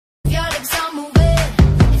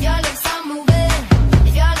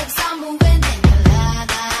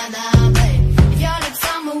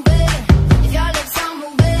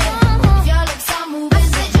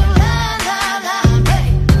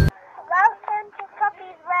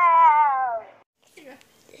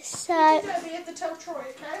So Maybe you have to tell Troy,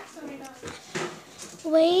 okay? So we know.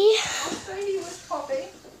 we I'll stay here with Poppy.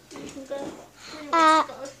 You can go where you are want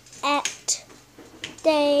to go. at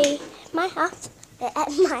my house. They're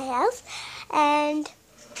at my house, and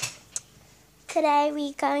today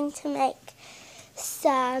we're going to make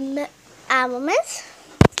some almonds.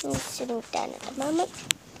 I'm sitting down at the moment.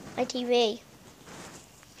 My TV.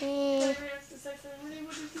 And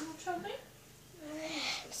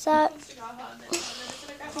so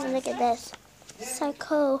look at this. So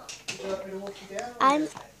cool. I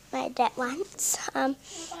made that once. It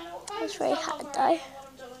was very hard though.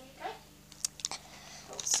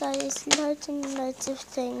 So there's loads and loads of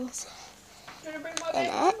things in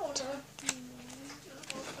it.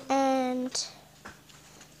 And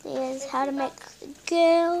there's how to make the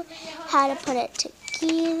girl, how to put it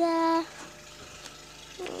together.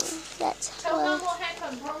 That's what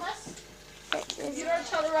it is in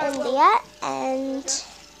there. And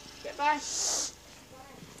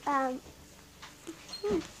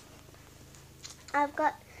I've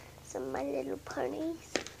got some of My Little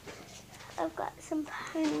Ponies. I've got some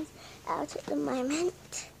ponies out at the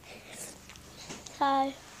moment.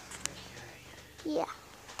 So, yeah.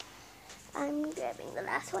 I'm grabbing the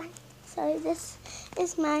last one. So this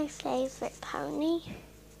is my favourite pony.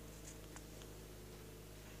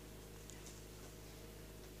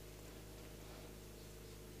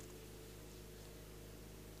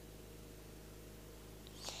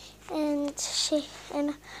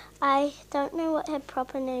 And I don't know what her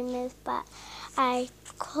proper name is, but I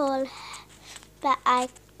call her but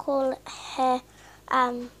I've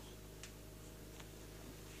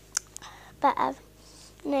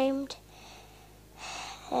named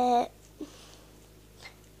her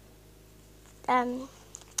and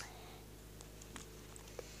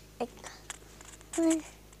I've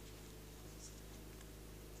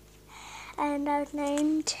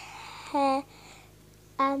named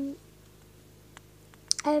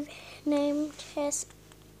her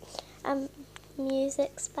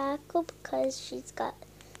Music Sparkle because she's got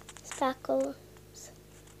sparkles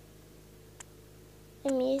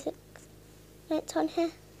and music notes on her,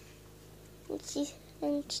 and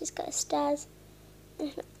she's got stars in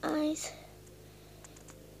her eyes,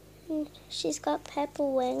 and she's got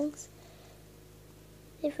purple wings.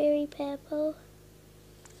 They're very purple.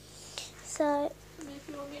 So if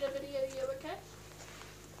you want me to video you, okay?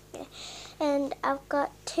 Yeah. And I've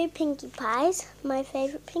got 2 Pinkie Pies. My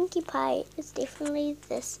favourite Pinkie Pie is definitely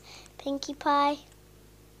this Pinkie Pie.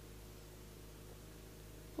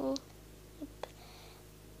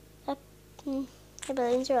 The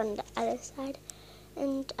balloons are on the other side.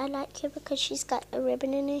 And I like her because she's got a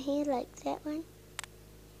ribbon in her hair like that one.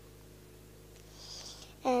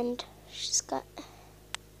 And she's got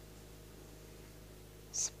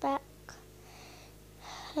spark.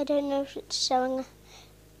 I don't know if it's showing.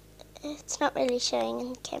 It's not really showing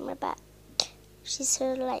in the camera, but she's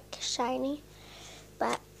sort of like shiny.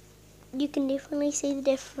 But you can definitely see the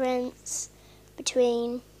difference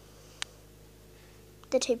between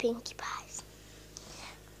the 2 Pinkie Pies.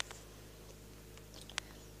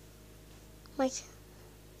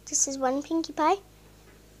 This is one Pinkie Pie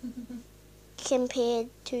compared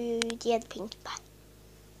to the other Pinkie Pie.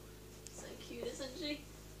 So cute, isn't she?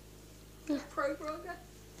 The pro grogger.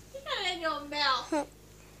 You got it in your mouth.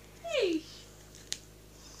 Hey.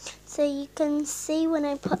 So you can see when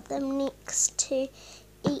I put them next to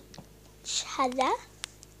each other,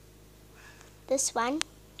 this one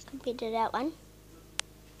compared to that one.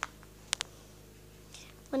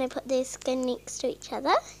 When I put their skin next to each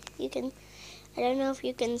other, you can, I don't know if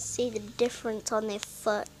you can see the difference on their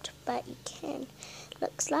foot, but you can.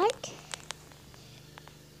 Looks like.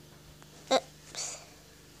 Oops.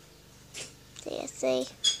 There, see.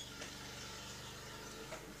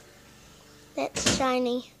 That's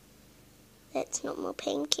shiny. That's normal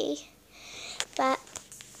Pinkie. But,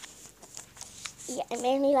 yeah, I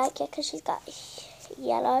mainly like her because she's got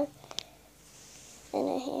yellow in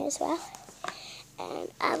her hair as well. And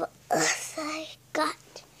I've also got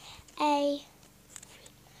a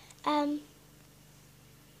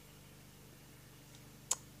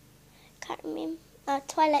can't remember,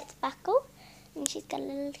 Twilight Sparkle, and she's got a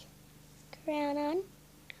little crown on,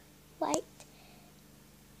 white,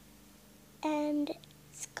 and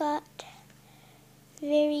it's got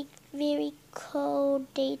very, very cool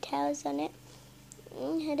details on it.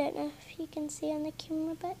 I don't know if you can see on the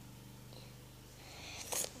camera, but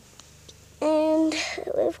and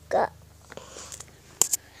we've got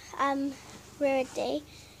Rarity.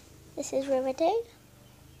 This is Rarity.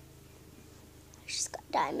 She's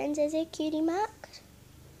got diamonds as her cutie mark.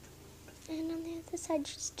 And on the other this side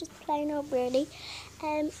she's just plain old Birdie.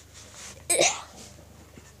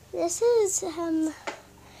 This is I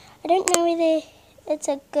don't know whether it's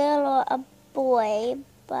a girl or a boy,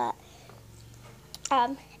 but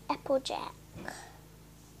Applejack.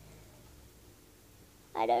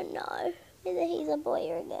 I don't know whether he's a boy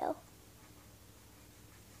or a girl.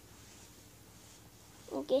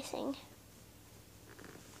 I'm guessing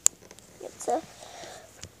it's a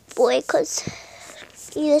boy because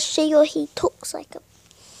either she or he talks like a.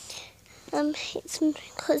 It's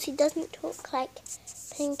because he doesn't talk like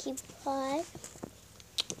Pinkie Pie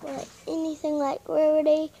or anything like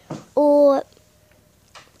Rarity or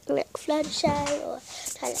like Fluttershy or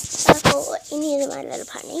Twilight Sparkle or any of the My Little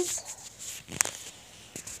Ponies.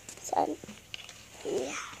 So,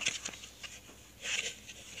 yeah.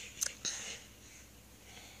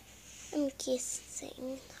 I'm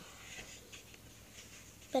guessing.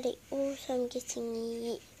 But I'm guessing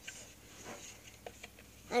yes.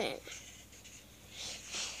 I don't know.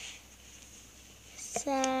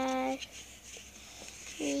 So,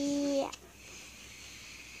 yeah.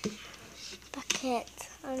 Bucket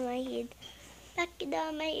on my head. Bucket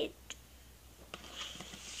on my head.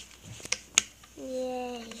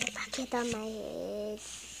 Yeah, bucket on my head.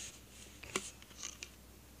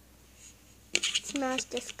 It smells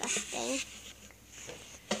disgusting.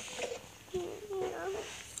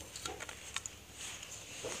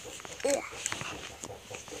 Yeah.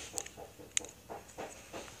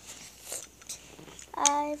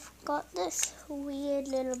 I've got this weird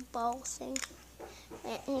little bowl thing.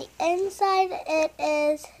 And the inside it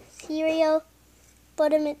is cereal.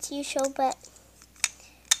 Bottom it's usual, but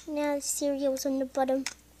now the cereal's on the bottom.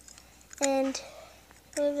 And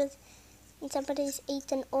somebody's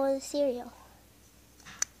eaten all the cereal.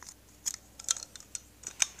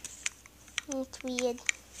 It's weird.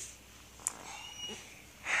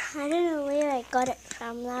 I don't know where I got it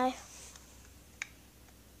from though.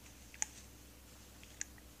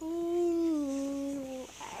 Anyway,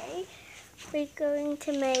 we're going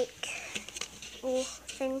to make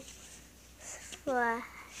things for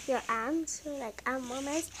your arms, like arm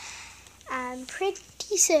warmers.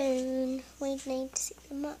 Pretty soon. We need to set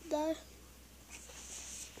them up though.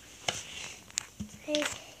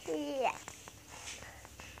 Yeah.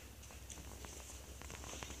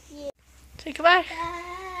 Say goodbye.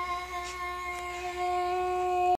 Bye.